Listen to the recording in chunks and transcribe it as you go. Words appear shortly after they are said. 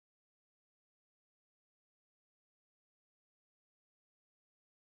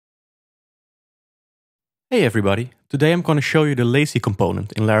Hey everybody, today I'm going to show you the lazy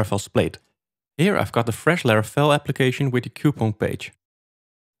component in Laravel Splade. Here I've got the fresh Laravel application with the coupon page.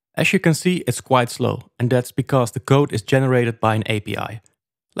 As you can see, it's quite slow, and that's because the code is generated by an API.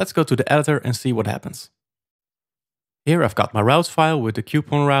 Let's go to the editor and see what happens. Here I've got my routes file with the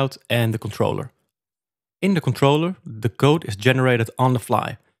coupon route and the controller. In the controller, the code is generated on the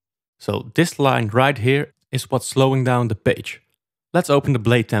fly. So this line right here is what's slowing down the page. Let's open the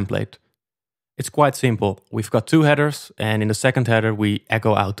Blade template. It's quite simple. We've got two headers, and in the second header we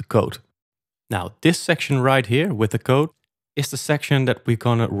echo out the code. Now this section right here with the code is the section that we're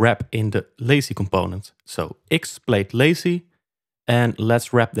gonna wrap in the lazy component. So Splade lazy, and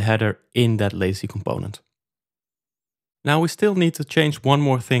let's wrap the header in that lazy component. Now we still need to change one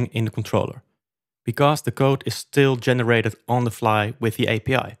more thing in the controller, because the code is still generated on the fly with the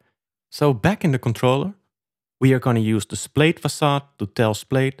API. So back in the controller, we are gonna use the Splade facade to tell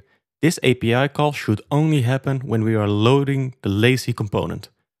Splade this API call should only happen when we are loading the lazy component.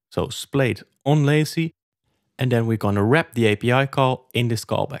 So Splade on lazy, and then we're gonna wrap the API call in this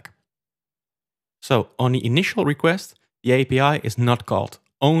callback. So on the initial request, the API is not called,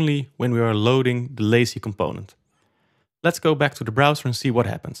 only when we are loading the lazy component. Let's go back to the browser and see what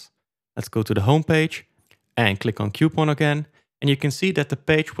happens. Let's go to the home page and click on coupon again, and you can see that the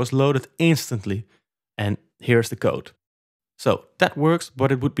page was loaded instantly. And here's the code. So that works,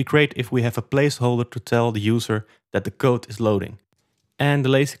 but it would be great if we have a placeholder to tell the user that the code is loading. And the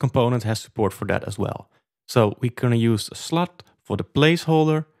lazy component has support for that as well. So we're gonna use a slot for the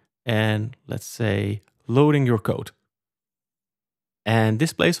placeholder and let's say loading your code. And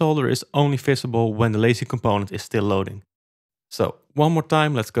this placeholder is only visible when the lazy component is still loading. So one more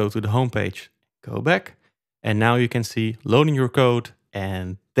time, let's go to the home page, go back, and now you can see loading your code,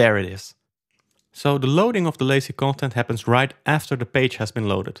 and there it is. So the loading of the lazy content happens right after the page has been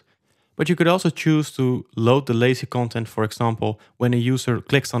loaded. But you could also choose to load the lazy content, for example, when a user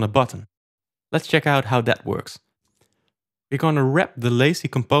clicks on a button. Let's check out how that works. We're going to wrap the lazy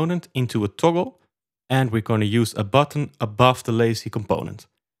component into a toggle, and we're going to use a button above the lazy component.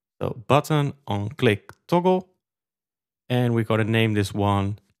 So button on click toggle, and we're going to name this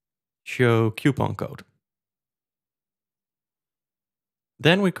one show coupon code.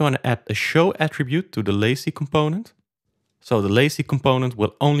 Then we're going to add a show attribute to the lazy component. So the lazy component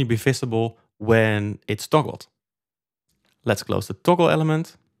will only be visible when it's toggled. Let's close the toggle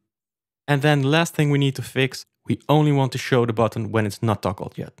element. And then the last thing we need to fix, we only want to show the button when it's not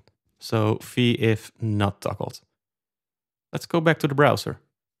toggled yet. So if not toggled. Let's go back to the browser.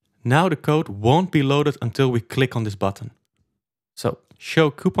 Now the code won't be loaded until we click on this button. So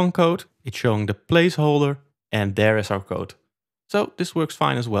show coupon code, it's showing the placeholder, and there is our code. So this works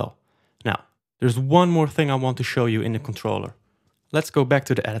fine as well. Now, there's one more thing I want to show you in the controller. Let's go back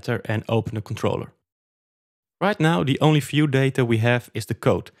to the editor and open the controller. Right now, the only view data we have is the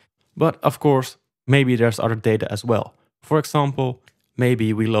code. But of course, maybe there's other data as well. For example,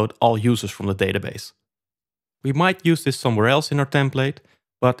 maybe we load all users from the database. We might use this somewhere else in our template,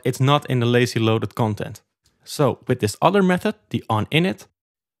 but it's not in the lazy loaded content. So with this other method, the onInit,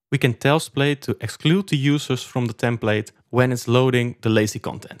 we can tell Splade to exclude the users from the template when it's loading the lazy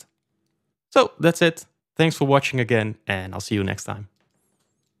content. So that's it. Thanks for watching again, and I'll see you next time.